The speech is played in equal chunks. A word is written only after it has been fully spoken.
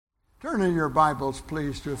Turn in your Bibles,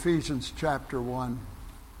 please, to Ephesians chapter 1.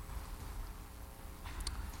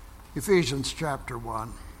 Ephesians chapter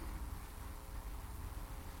 1.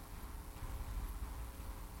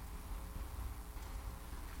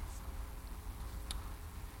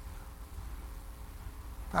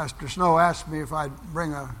 Pastor Snow asked me if I'd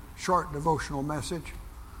bring a short devotional message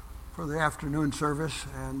for the afternoon service,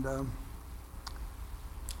 and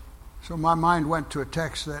so my mind went to a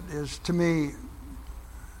text that is, to me,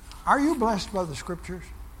 are you blessed by the Scriptures?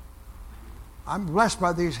 I'm blessed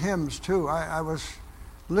by these hymns, too. I was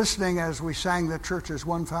listening as we sang the church as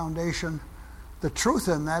one foundation. The truth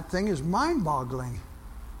in that thing is mind-boggling.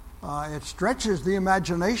 It stretches the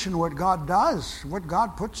imagination what God does, what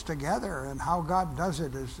God puts together, and how God does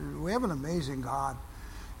it. We have an amazing God.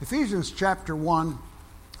 Ephesians chapter 1,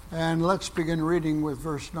 and let's begin reading with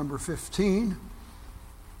verse number 15.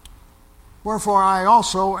 Wherefore I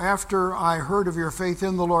also, after I heard of your faith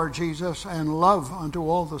in the Lord Jesus and love unto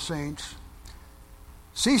all the saints,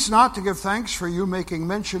 cease not to give thanks for you, making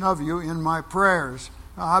mention of you in my prayers.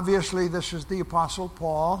 Now, obviously, this is the Apostle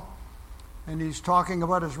Paul, and he's talking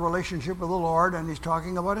about his relationship with the Lord, and he's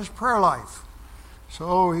talking about his prayer life.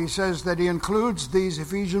 So he says that he includes these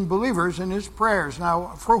Ephesian believers in his prayers.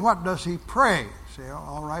 Now, for what does he pray? Say,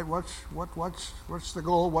 all right, what's the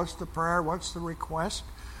goal? What's the prayer? What's the request?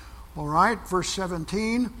 All right, verse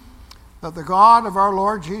 17, that the God of our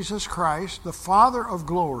Lord Jesus Christ, the Father of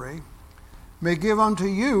glory, may give unto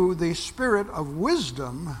you the spirit of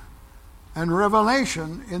wisdom and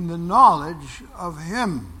revelation in the knowledge of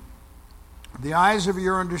him, the eyes of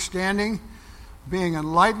your understanding being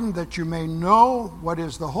enlightened, that you may know what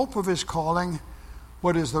is the hope of his calling,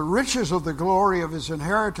 what is the riches of the glory of his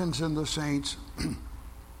inheritance in the saints,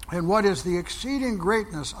 and what is the exceeding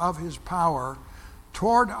greatness of his power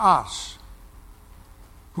toward us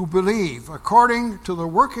who believe, according to the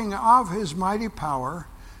working of his mighty power,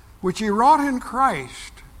 which he wrought in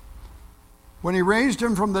Christ, when he raised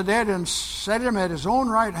him from the dead and set him at his own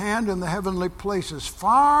right hand in the heavenly places,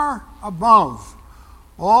 far above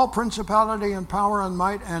all principality and power and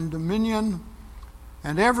might and dominion,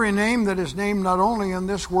 and every name that is named not only in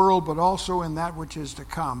this world, but also in that which is to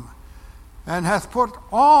come, and hath put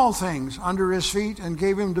all things under his feet, and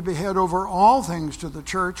gave him to be head over all things to the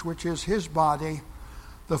church, which is his body,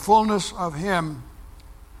 the fullness of him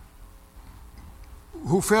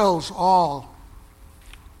who fills all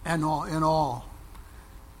and all in all.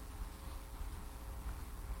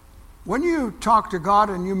 When you talk to God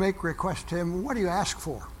and you make request to him, what do you ask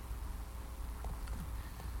for?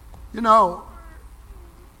 You know,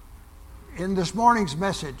 in this morning's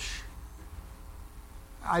message,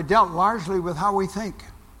 I dealt largely with how we think.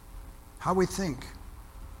 How we think.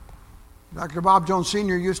 Dr. Bob Jones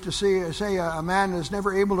Sr. used to say a man is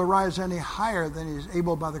never able to rise any higher than he is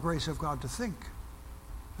able by the grace of God to think.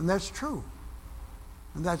 And that's true.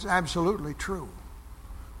 And that's absolutely true.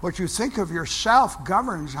 What you think of yourself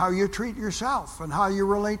governs how you treat yourself and how you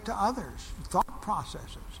relate to others. Thought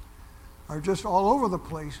processes are just all over the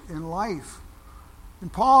place in life.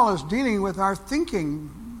 And Paul is dealing with our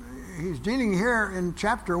thinking. He's dealing here in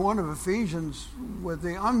chapter 1 of Ephesians with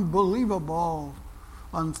the unbelievable,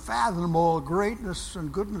 unfathomable greatness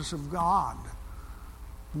and goodness of God.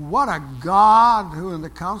 What a God who in the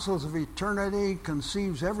counsels of eternity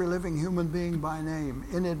conceives every living human being by name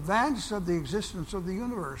in advance of the existence of the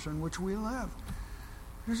universe in which we live.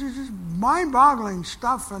 This is just mind-boggling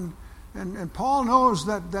stuff, and Paul knows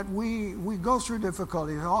that we go through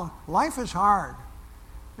difficulties. Life is hard.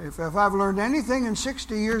 If I've learned anything in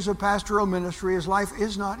 60 years of pastoral ministry, is life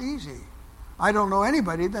is not easy. I don't know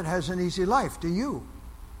anybody that has an easy life. Do you?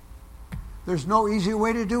 There's no easy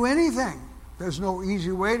way to do anything. There's no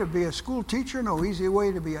easy way to be a school teacher, no easy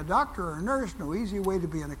way to be a doctor or a nurse, no easy way to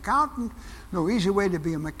be an accountant, no easy way to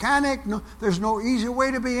be a mechanic. There's no easy way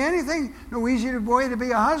to be anything, no easy way to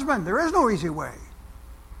be a husband. There is no easy way.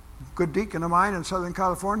 A good deacon of mine in Southern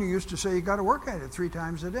California used to say you got to work at it 3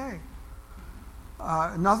 times a day.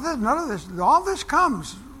 None of this, all this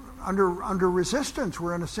comes under resistance.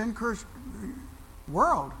 We're in a sin-cursed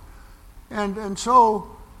world. And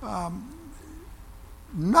so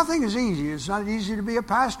nothing is easy. It's not easy to be a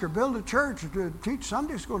pastor, build a church, to teach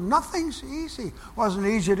Sunday school. Nothing's easy. It wasn't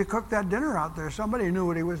easy to cook that dinner out there. Somebody knew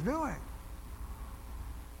what he was doing.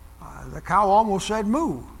 The cow almost said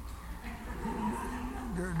moo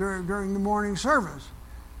during the morning service.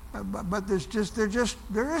 But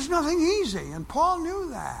there is nothing easy, and Paul knew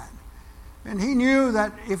that. And he knew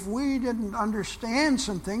that if we didn't understand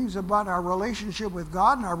some things about our relationship with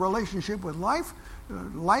God and our relationship with life,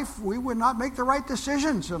 we would not make the right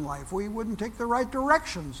decisions in life. We wouldn't take the right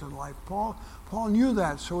directions in life. Paul knew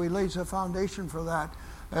that, so he lays a foundation for that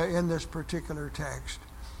in this particular text.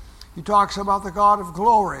 He talks about the God of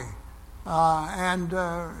glory and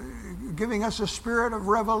giving us a spirit of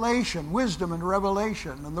revelation, wisdom and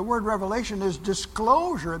revelation. And the word revelation is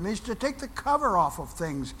disclosure. It means to take the cover off of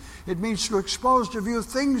things. It means to expose to view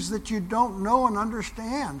things that you don't know and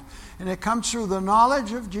understand. And it comes through the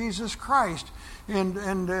knowledge of Jesus Christ. And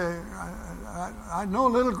I know a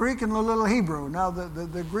little Greek and a little Hebrew. Now,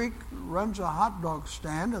 the Greek runs a hot dog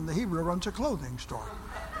stand and the Hebrew runs a clothing store.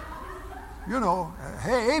 You know,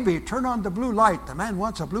 hey, Abby, turn on the blue light. The man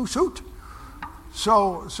wants a blue suit.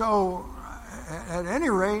 So at any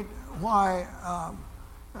rate, why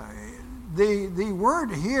the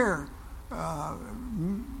word here,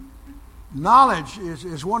 knowledge,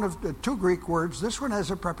 is one of the two Greek words. This one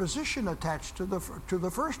has a preposition attached to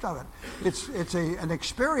the first of it. It's an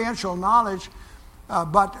experiential knowledge,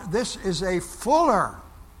 but this is a fuller,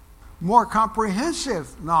 more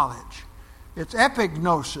comprehensive knowledge. It's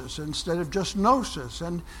epignosis instead of just gnosis,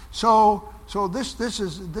 and so this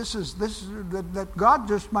is that God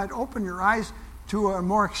just might open your eyes to a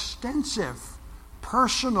more extensive,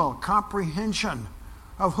 personal comprehension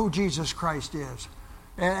of who Jesus Christ is,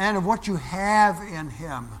 and of what you have in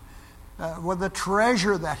Him, with the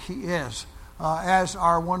treasure that He is as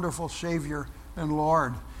our wonderful Savior and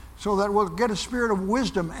Lord. So that we'll get a spirit of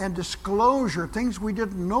wisdom and disclosure, things we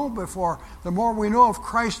didn't know before. The more we know of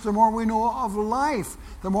Christ, the more we know of life.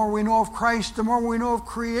 The more we know of Christ, the more we know of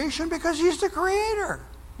creation, because He's the Creator.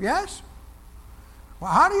 Yes?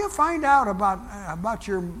 Well, how do you find out about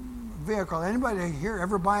your vehicle? Anybody here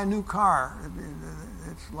ever buy a new car?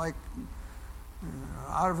 It's like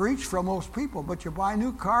out of reach for most people, but you buy a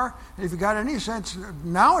new car, and if you got any sense,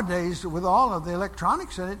 nowadays with all of the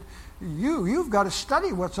electronics in it, you've got to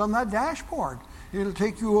study what's on that dashboard. It'll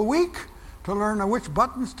take you a week to learn which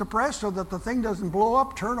buttons to press so that the thing doesn't blow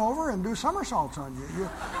up, turn over, and do somersaults on you.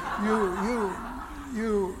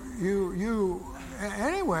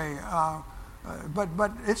 Anyway,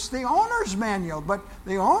 but it's the owner's manual. But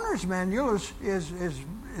the owner's manual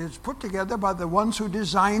is put together by the ones who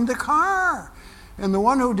designed the car, and the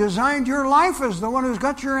one who designed your life is the one who's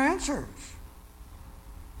got your answers.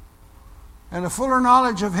 And a fuller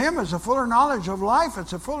knowledge of Him is a fuller knowledge of life.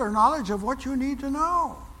 It's a fuller knowledge of what you need to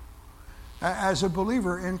know as a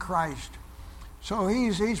believer in Christ. So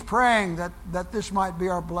he's praying that this might be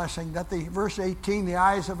our blessing, that verse 18, the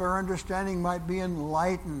eyes of our understanding might be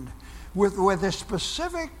enlightened with a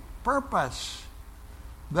specific purpose,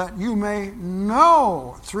 that you may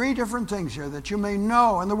know. Three different things here, that you may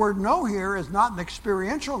know. And the word know here is not an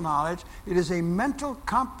experiential knowledge. It is a mental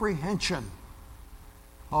comprehension.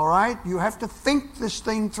 All right? You have to think this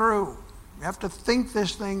thing through. You have to think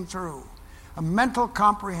this thing through. A mental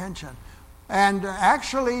comprehension. And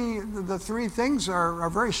actually, the three things are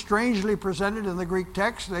very strangely presented in the Greek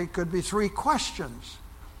text. They could be three questions.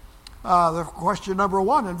 The question number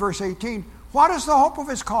 1 in verse 18, what is the hope of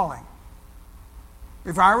His calling?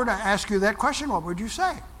 If I were to ask you that question, what would you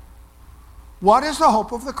say? What is the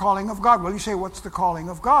hope of the calling of God? Well, you say, what's the calling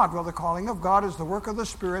of God? Well, the calling of God is the work of the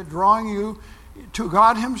Spirit drawing you to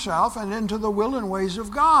God Himself and into the will and ways of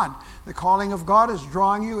God. The calling of God is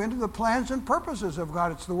drawing you into the plans and purposes of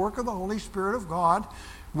God. It's the work of the Holy Spirit of God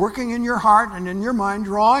working in your heart and in your mind,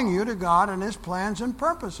 drawing you to God and His plans and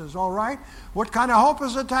purposes. All right? What kind of hope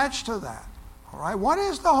is attached to that? All right? What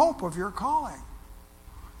is the hope of your calling?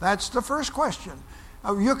 That's the first question.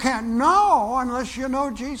 You can't know unless you know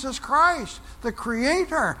Jesus Christ, the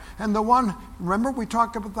Creator, and the one. Remember, we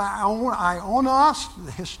talked about the ionos,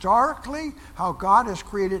 historically, how God has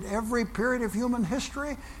created every period of human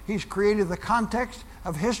history. He's created the context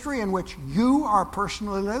of history in which you are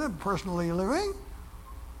personally living.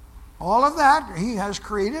 All of that He has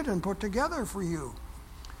created and put together for you.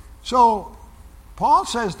 So, Paul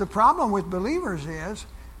says the problem with believers is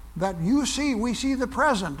that we see the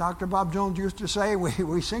present. Dr. Bob Jones used to say,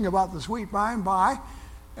 we sing about the sweet by and by,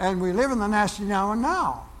 and we live in the nasty now and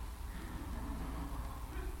now.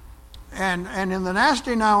 And in the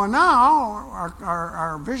nasty now and now,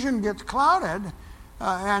 our vision gets clouded,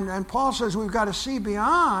 and Paul says we've got to see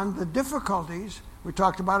beyond the difficulties. We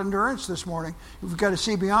talked about endurance this morning. We've got to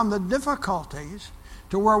see beyond the difficulties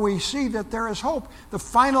to where we see that there is hope. The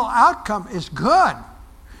final outcome is good.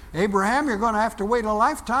 Abraham, you're going to have to wait a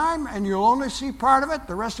lifetime, and you'll only see part of it.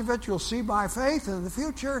 The rest of it you'll see by faith in the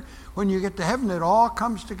future. When you get to heaven, it all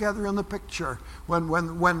comes together in the picture. When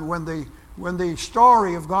the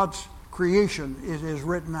story of God's creation is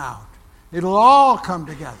written out. It'll all come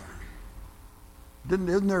together.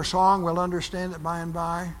 Isn't there a song, "We'll understand it by and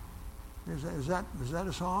by"? Is that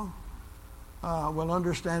a song? We'll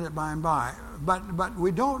understand it by and by. But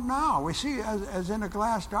we don't now. We see as in a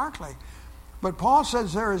glass darkly. But Paul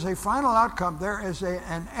says there is a final outcome. There is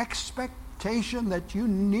an expectation that you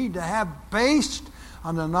need to have based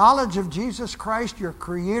on the knowledge of Jesus Christ, your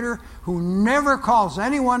Creator, who never calls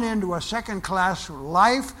anyone into a second-class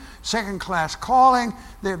life, second-class calling.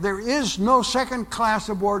 There is no second class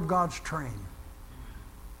aboard God's train.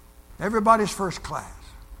 Everybody's first class.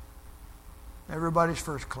 Everybody's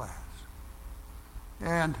first class.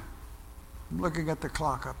 And I'm looking at the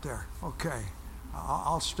clock up there. Okay,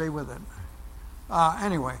 I'll stay with it.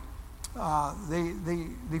 Anyway,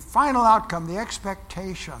 the final outcome, the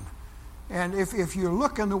expectation. And if you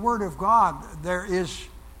look in the Word of God, there is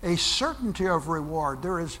a certainty of reward.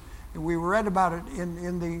 We read about it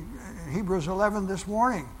in the Hebrews 11 this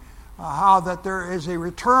morning, how that there is a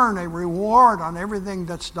return, a reward on everything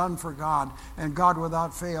that's done for God. And God,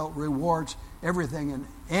 without fail, rewards everything and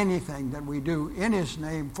anything that we do in His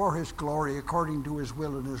name for His glory, according to His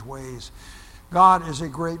will and His ways. God is a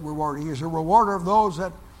great rewarder. He is a rewarder of those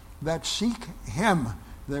that seek Him.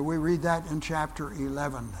 That we read that in chapter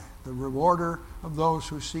 11. The rewarder of those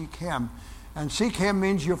who seek Him. And seek Him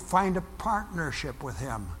means you find a partnership with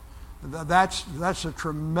Him. That's a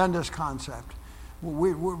tremendous concept.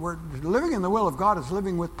 We're living in the will of God is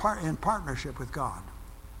living in partnership with God.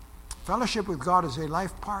 Fellowship with God is a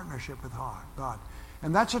life partnership with God.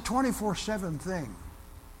 And that's a 24/7 thing.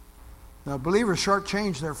 Now, believers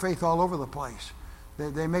shortchange their faith all over the place.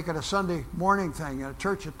 They make it a Sunday morning thing, a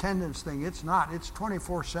church attendance thing. It's not. It's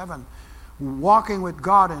 24/7. Walking with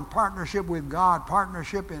God in partnership with God,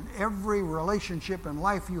 partnership in every relationship in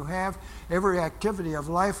life you have, every activity of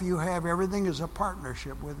life you have, everything is a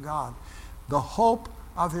partnership with God. The hope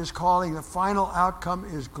of His calling, the final outcome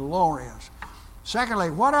is glorious. Secondly,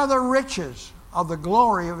 what are the riches of the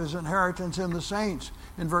glory of His inheritance in the saints?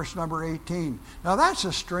 In verse number 18. Now that's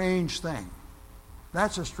a strange thing.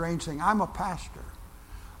 That's a strange thing. I'm a pastor.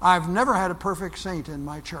 I've never had a perfect saint in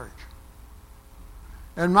my church.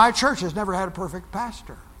 And my church has never had a perfect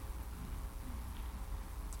pastor.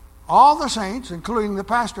 All the saints, including the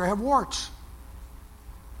pastor, have warts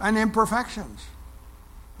and imperfections.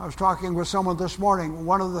 I was talking with someone this morning.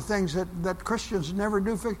 One of the things that Christians never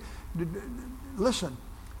do fix. Listen,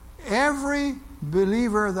 every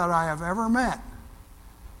believer that I have ever met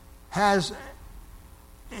has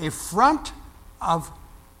a front of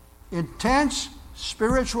intense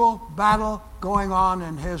spiritual battle going on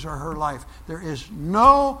in his or her life. There is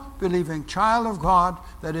no believing child of God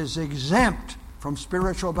that is exempt from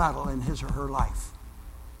spiritual battle in his or her life.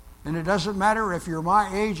 And it doesn't matter if you're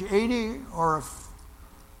my age, 80, or if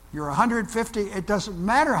you're 150, it doesn't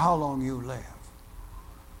matter how long you live.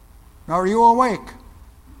 Now, are you awake?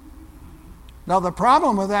 Now, the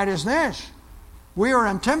problem with that is this. We are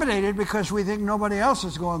intimidated because we think nobody else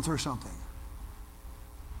is going through something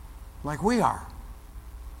like we are.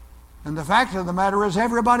 And the fact of the matter is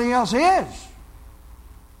everybody else is.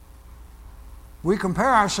 We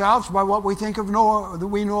compare ourselves by what we think that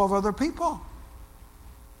we know of other people.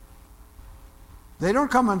 They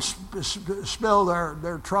don't come and spill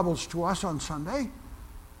their troubles to us on Sunday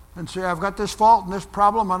and say, I've got this fault and this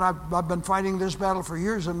problem and I've been fighting this battle for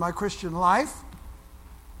years in my Christian life.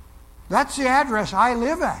 That's the address I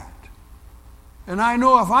live at. And I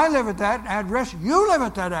know if I live at that address, you live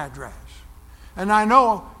at that address. And I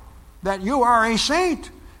know that you are a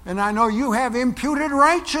saint. And I know you have imputed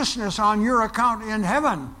righteousness on your account in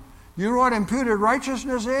heaven. You know what imputed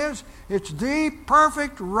righteousness is? It's the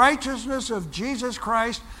perfect righteousness of Jesus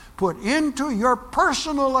Christ put into your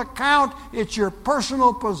personal account. It's your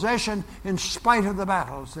personal possession in spite of the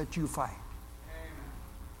battles that you fight.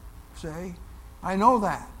 Amen. See? I know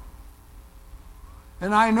that.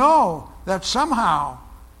 And I know that somehow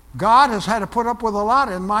God has had to put up with a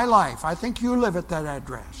lot in my life. I think you live at that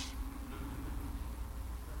address.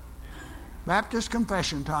 Baptist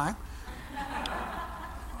confession time.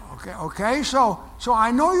 Okay. So I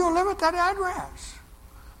know you live at that address.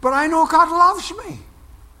 But I know God loves me.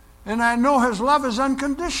 And I know His love is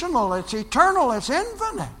unconditional. It's eternal. It's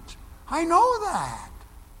infinite. I know that.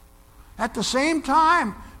 At the same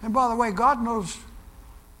time, and by the way, God knows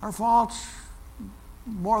our faults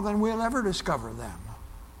more than we'll ever discover them.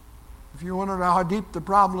 If you want to know how deep the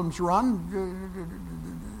problems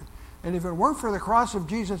run, and if it weren't for the cross of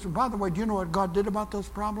Jesus, and by the way, do you know what God did about those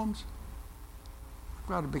problems? I've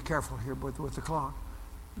got to be careful here with the clock.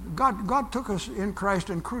 God took us in Christ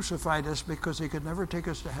and crucified us because he could never take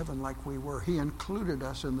us to heaven like we were. He included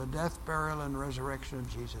us in the death, burial, and resurrection of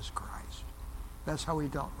Jesus Christ. That's how he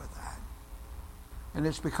dealt with that. And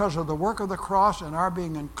it's because of the work of the cross and our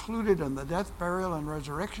being included in the death, burial, and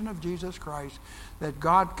resurrection of Jesus Christ that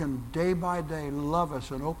God can day by day love us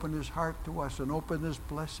and open his heart to us and open his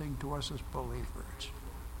blessing to us as believers.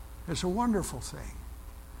 It's a wonderful thing.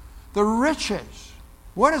 The riches.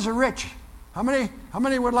 What is a rich? How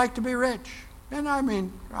many would like to be rich? And I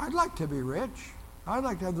mean, I'd like to be rich. I'd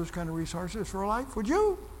like to have those kind of resources for life. Would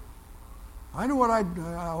you? I know what I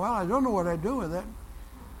don't know what I'd do with it.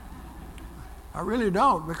 I really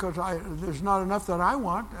don't, because there's not enough that I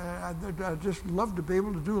want. I just love to be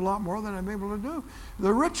able to do a lot more than I'm able to do.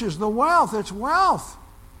 The riches, the wealth, it's wealth.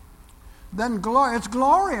 Then glory, it's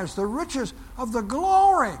glorious. The riches of the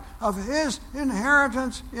glory of his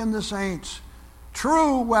inheritance in the saints.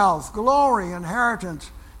 True wealth, glory, inheritance.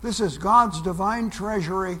 This is God's divine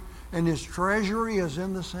treasury, and his treasury is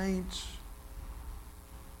in the saints.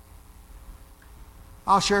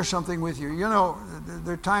 I'll share something with you. You know,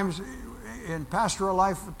 there are times in pastoral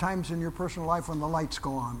life, times in your personal life when the lights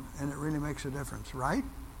go on, and it really makes a difference, right?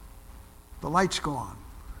 The lights go on.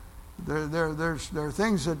 There are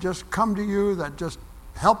things that just come to you that just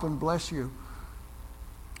help and bless you.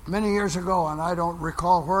 Many years ago, and I don't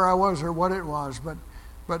recall where I was or what it was, but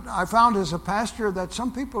I found as a pastor that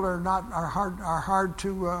some people are hard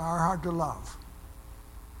to love.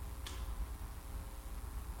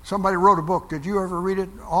 Somebody wrote a book. Did you ever read it?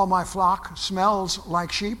 All My Flock Smells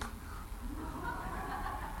Like Sheep.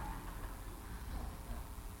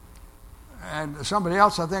 And somebody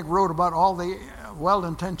else, I think, wrote about all the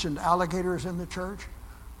well-intentioned alligators in the church.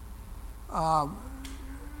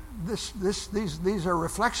 These are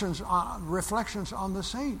reflections on the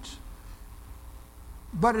saints.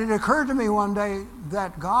 But it occurred to me one day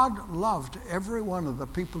that God loved every one of the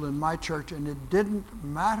people in my church, and it didn't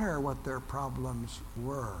matter what their problems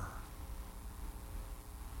were.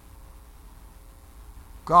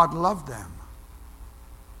 God loved them.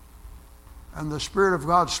 And the Spirit of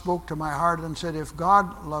God spoke to my heart and said, if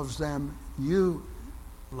God loves them, you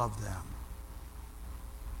love them.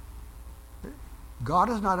 God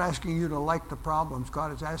is not asking you to like the problems.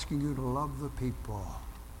 God is asking you to love the people.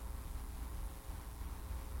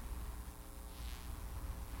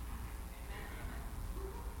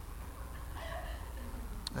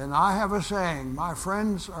 And I have a saying, my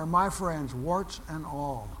friends are my friends, warts and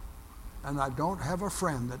all. And I don't have a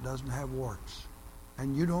friend that doesn't have warts.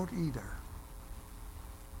 And you don't either.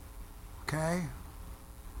 Okay?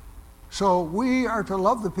 So we are to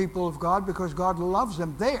love the people of God because God loves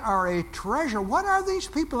them. They are a treasure. What are these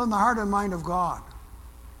people in the heart and mind of God?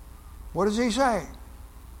 What does he say?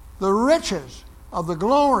 The riches of the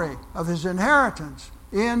glory of his inheritance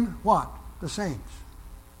in what? The saints.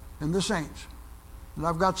 In the saints. And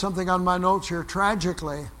I've got something on my notes here.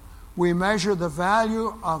 Tragically, we measure the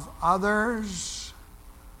value of others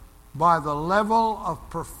by the level of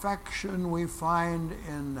perfection we find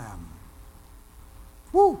in them.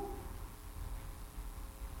 Woo!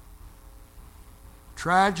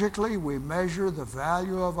 Tragically, we measure the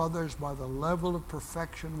value of others by the level of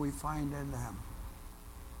perfection we find in them.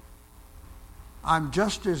 I'm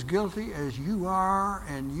just as guilty as you are,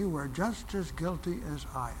 and you are just as guilty as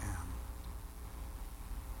I am.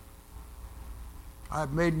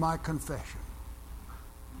 I've made my confession.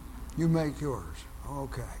 You make yours.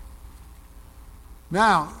 Okay.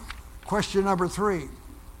 Now, question number 3.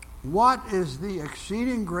 What is the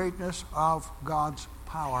exceeding greatness of God's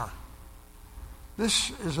power?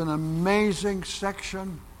 This is an amazing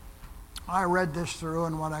section. I read this through,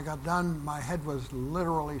 and when I got done, my head was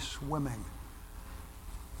literally swimming.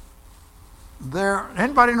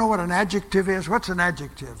 Anybody know what an adjective is? What's an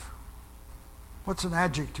adjective? What's an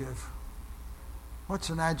adjective? What's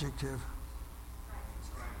an adjective?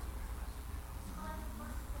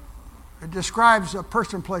 It describes a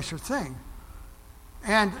person, place, or thing.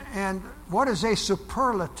 And what is a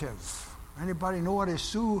superlative? Anybody know what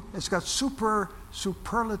is it's got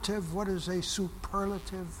superlative. What is a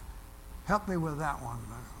superlative? Help me with that one.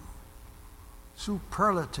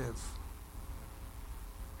 Superlative.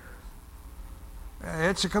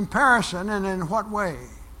 It's a comparison, and in what way?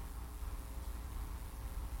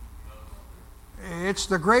 It's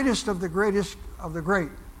the greatest of the greatest of the great.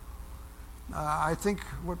 I think,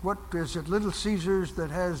 what is it, Little Caesars that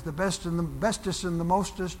has the best and the bestest and the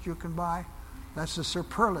mostest you can buy? That's a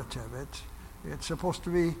superlative. It's supposed to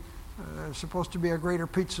be a greater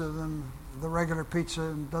pizza than the regular pizza,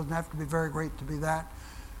 and doesn't have to be very great to be that.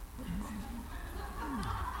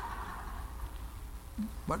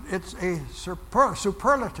 but it's a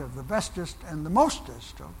superlative, the bestest and the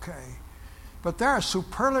mostest, okay? But there are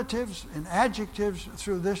superlatives and adjectives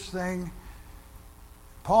through this thing.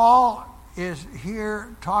 Paul is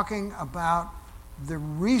here talking about the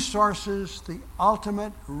resources, the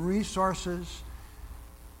ultimate resources,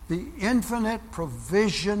 the infinite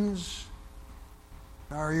provisions.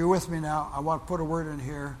 Are you with me now? I want to put a word in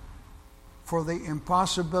here for the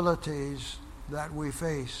impossibilities that we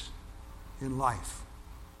face in life.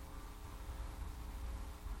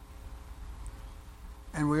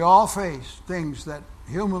 And we all face things that,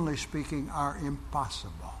 humanly speaking, are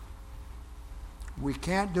impossible. We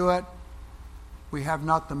can't do it. We have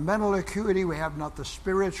not the mental acuity. We have not the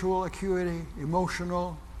spiritual acuity,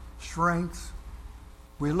 emotional strength.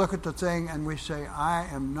 We look at the thing and we say, I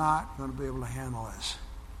am not going to be able to handle this.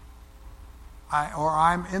 Or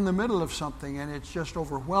I'm in the middle of something and it's just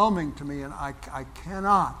overwhelming to me and I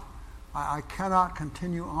cannot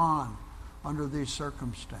continue on under these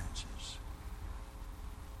circumstances.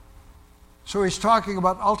 So he's talking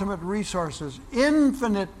about ultimate resources,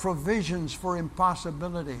 infinite provisions for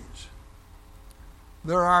impossibilities.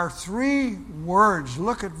 There are three words.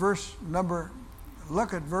 Look at verse number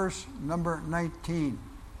 19.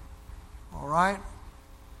 All right?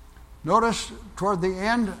 Notice toward the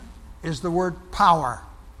end is the word power.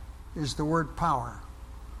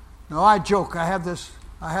 Now I joke, I have this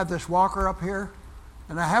walker up here,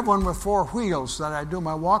 and I have one with 4 wheels that I do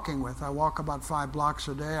my walking with. I walk about 5 blocks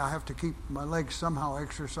a day. I have to keep my legs somehow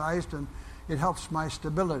exercised, and it helps my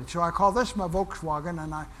stability. So I call this my Volkswagen,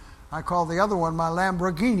 and I call the other one my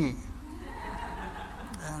Lamborghini.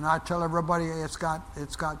 And I tell everybody it's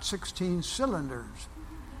got 16 cylinders,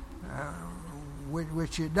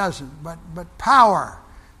 which it doesn't. But power.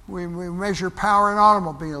 We measure power in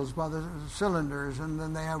automobiles by the cylinders, and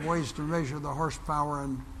then they have ways to measure the horsepower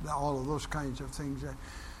and all of those kinds of things.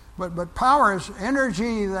 But power is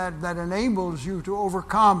energy that enables you to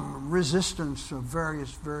overcome resistance of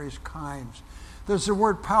various kinds. There's the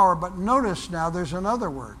word power, but notice now there's another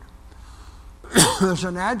word. There's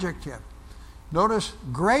an adjective. Notice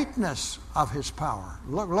greatness of his power.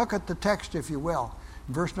 Look at the text, if you will.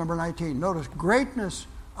 Verse number 19. Notice greatness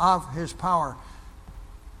of his power,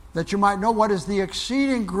 that you might know what is the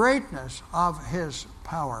exceeding greatness of his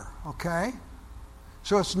power. Okay?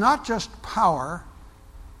 So it's not just power,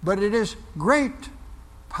 but it is great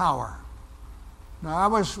power. Now, I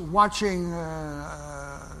was watching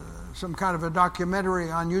some kind of a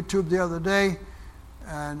documentary on YouTube the other day,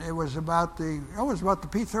 and it was about the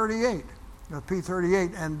P-38. The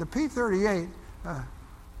P-38. And the P-38,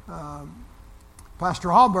 Pastor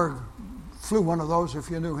Hallberg flew one of those,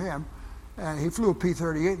 if you knew him. He flew a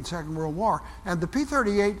P-38 in the Second World War. And the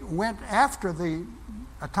P-38 went after the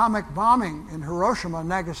atomic bombing in Hiroshima and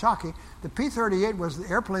Nagasaki. The P-38 was the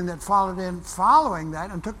airplane that followed in following that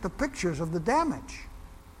and took the pictures of the damage.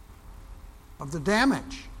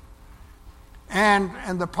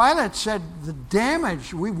 And the pilot said the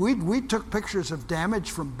damage, we took pictures of damage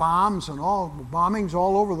from bombs and bombings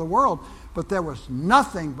all over the world, but there was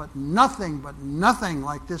nothing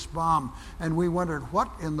like this bomb. And we wondered what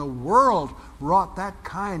in the world wrought that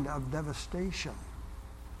kind of devastation.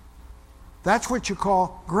 That's what you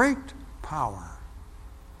call great power.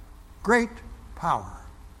 Great power.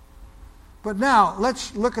 But now,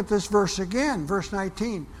 let's look at this verse again, verse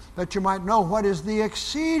 19, that you might know what is the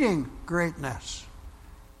exceeding greatness.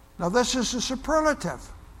 Now, this is a superlative.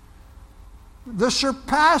 The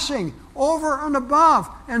surpassing, over and above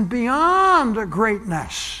and beyond the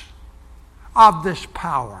greatness of this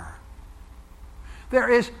power. There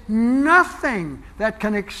is nothing that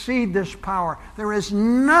can exceed this power. There is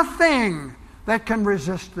nothing that can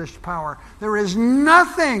resist this power. There is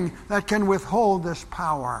nothing that can withhold this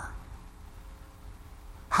power.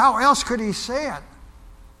 How else could he say it?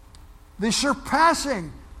 The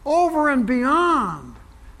surpassing, over and beyond,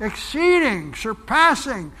 exceeding,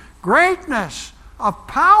 surpassing greatness of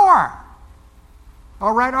power.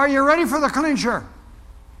 All right, are you ready for the clincher?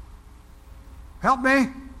 Help me.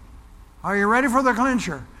 Are you ready for the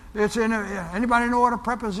clincher? Anybody know what a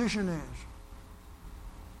preposition is?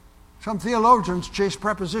 Some theologians chase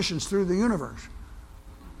prepositions through the universe,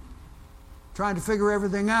 trying to figure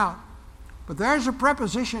everything out. But there's a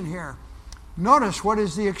preposition here. Notice what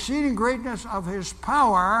is the exceeding greatness of his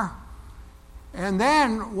power. And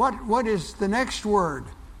then what is the next word?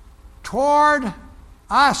 Toward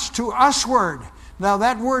us, to usward. Now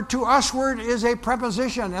that word to usward is a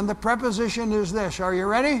preposition, and the preposition is this. Are you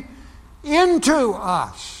ready? Into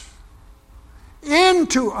us.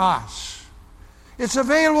 Into us. It's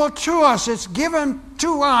available to us. It's given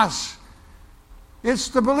to us. It's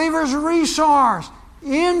the believer's resource.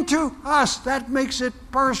 into us. That makes it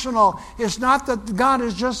personal. It's not that God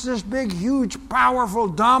is just this big, huge, powerful,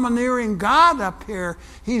 domineering God up here.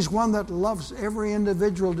 He's one that loves every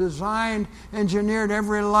individual, designed, engineered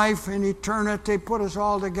every life in eternity, put us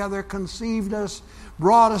all together, conceived us,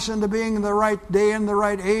 brought us into being in the right day, in the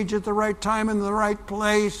right age, at the right time, in the right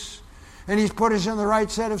place. And He's put us in the right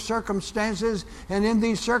set of circumstances. And in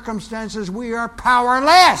these circumstances, we are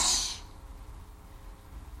powerless.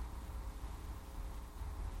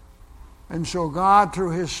 And so God,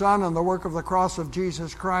 through His Son and the work of the cross of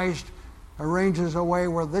Jesus Christ, arranges a way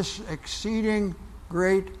where this exceeding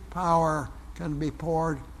great power can be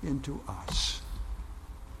poured into us.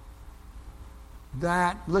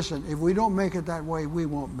 That, listen, if we don't make it that way, we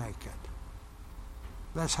won't make it.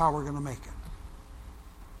 That's how we're going to make it.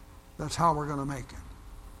 That's how we're going to make it.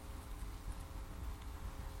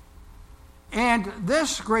 And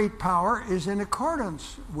this great power is in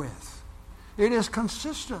accordance with, it is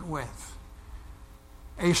consistent with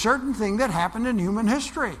a certain thing that happened in human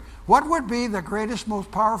history. What would be the greatest,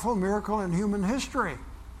 most powerful miracle in human history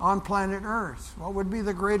on planet Earth? What would be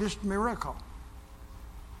the greatest miracle?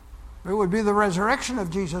 It would be the resurrection of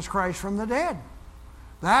Jesus Christ from the dead.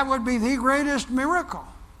 That would be the greatest miracle.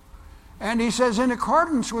 And He says, in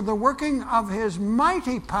accordance with the working of His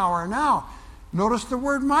mighty power. Now, notice the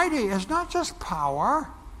word mighty. It's not just power,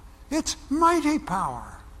 it's mighty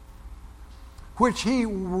power, which He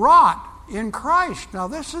wrought in Christ. Now,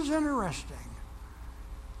 this is interesting.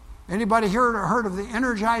 Anybody heard of the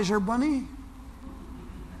Energizer Bunny?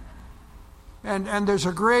 And there's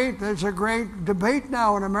a great debate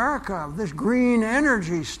now in America of this green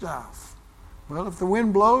energy stuff. Well, if the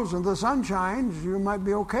wind blows and the sun shines, you might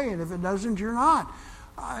be okay, and if it doesn't, you're not.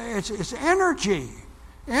 It's energy.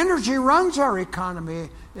 Energy runs our economy.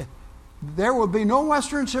 There will be no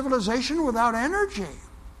Western civilization without energy.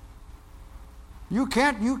 You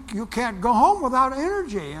can't go home without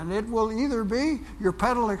energy, and it will either be your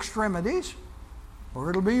pedal extremities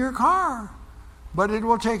or it'll be your car. But it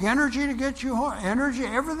will take energy to get you home. Energy,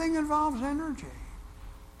 everything involves energy.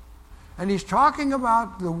 And He's talking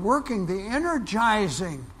about the working, the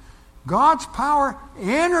energizing, God's power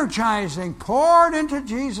energizing, poured into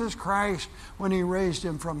Jesus Christ when He raised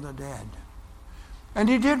Him from the dead. And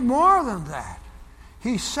He did more than that.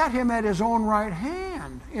 He set Him at His own right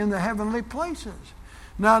hand in the heavenly places.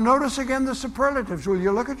 Now notice again the superlatives. Will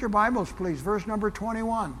you look at your Bibles, please? Verse number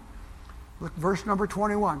 21. Look, verse number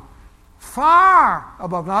 21. Far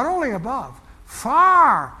above, not only above,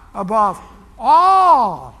 far above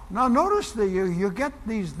all. Now notice that you get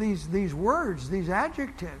these words, these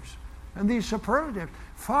adjectives, and these superlatives.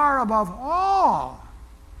 Far above all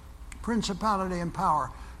principality and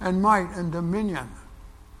power and might and dominion.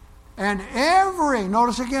 And every,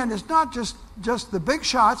 notice again, it's not just the big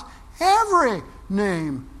shots, every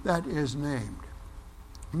name that is named.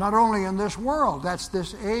 Not only in this world, that's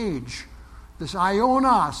this age, this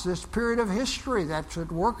ionos, this period of history that's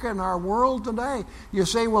at work in our world today. You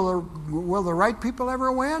say, will the right people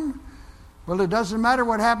ever win? Well, it doesn't matter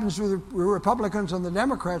what happens to the Republicans and the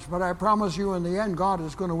Democrats, but I promise you in the end, God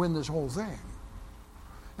is going to win this whole thing.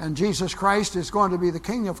 And Jesus Christ is going to be the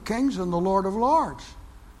King of Kings and the Lord of Lords.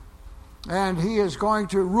 And He is going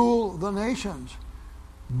to rule the nations.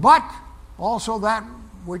 But also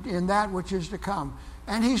in that which is to come.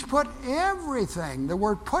 And He's put everything. The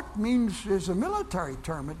word put is a military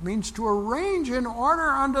term. It means to arrange in order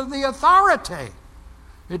under the authority.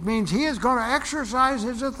 It means He is going to exercise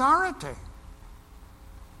His authority.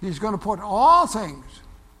 He's going to put all things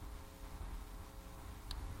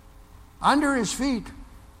under His feet,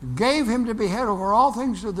 gave Him to be head over all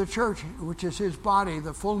things to the church, which is His body,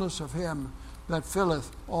 the fullness of Him that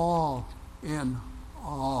filleth all in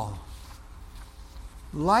all.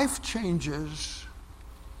 Life changes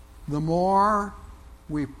the more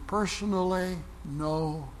we personally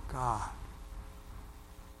know God.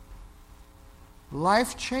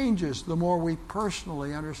 Life changes the more we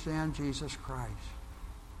personally understand Jesus Christ.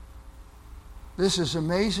 This is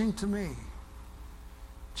amazing to me.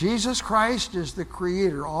 Jesus Christ is the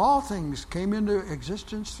Creator. All things came into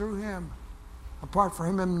existence through Him. Apart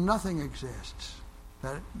from Him, nothing exists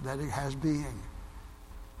that it has being.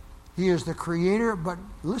 He is the Creator, but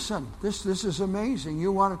listen, this is amazing.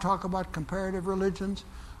 You want to talk about comparative religions?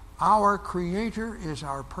 Our Creator is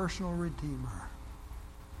our personal Redeemer.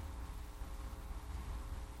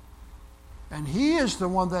 And He is the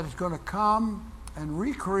one that is going to come and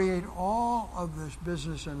recreate all of this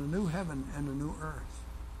business in a new heaven and a new earth.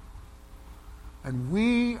 And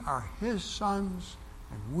we are His sons,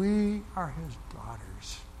 and we are His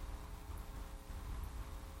daughters.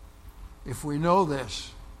 If we know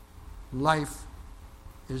this, life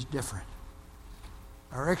is different.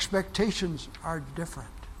 Our expectations are different.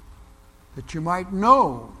 That you might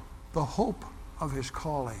know the hope of his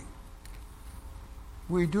calling.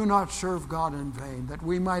 We do not serve God in vain, that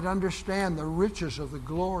we might understand the riches of the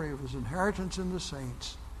glory of his inheritance in the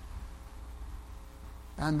saints,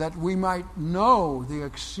 and that we might know the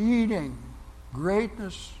exceeding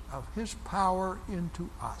greatness of his power into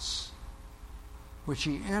us, which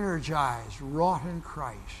he energized, wrought in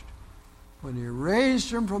Christ, when he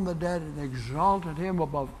raised him from the dead and exalted him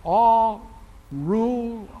above all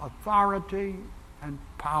rule, authority, and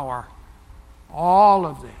power. All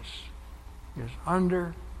of this is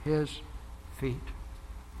under his feet.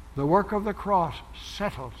 The work of the cross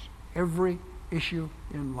settles every issue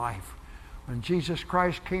in life. When Jesus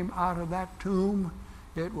Christ came out of that tomb,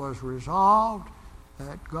 it was resolved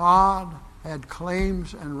that God had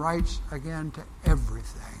claims and rights again to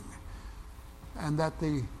everything. And that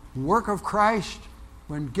the work of Christ,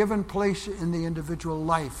 when given place in the individual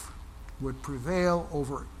life, would prevail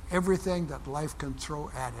over everything that life can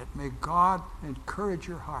throw at it. May God encourage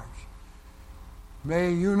your hearts.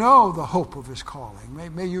 May you know the hope of his calling.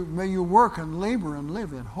 May you work and labor and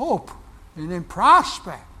live in hope and in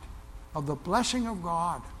prospect of the blessing of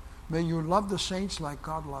God. May you love the saints like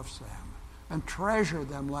God loves them and treasure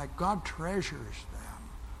them like God treasures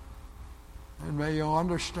them. And may you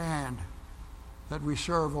understand that we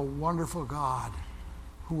serve a wonderful God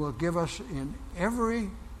who will give us in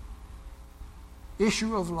every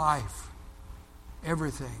issue of life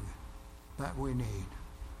everything that we need.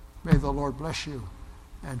 May the Lord bless you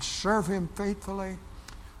and serve him faithfully.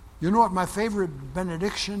 You know what my favorite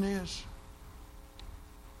benediction is?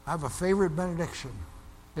 I have a favorite benediction.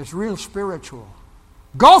 It's real spiritual.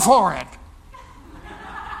 Go for it!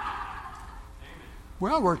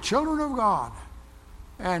 Well, we're children of God.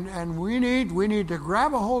 And we need to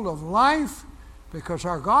grab a hold of life because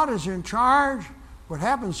our God is in charge. What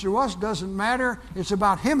happens to us doesn't matter. It's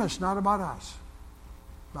about him, it's not about us.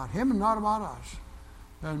 About him and not about us.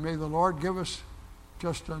 And may the Lord give us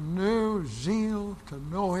just a new zeal to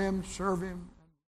know him, serve him.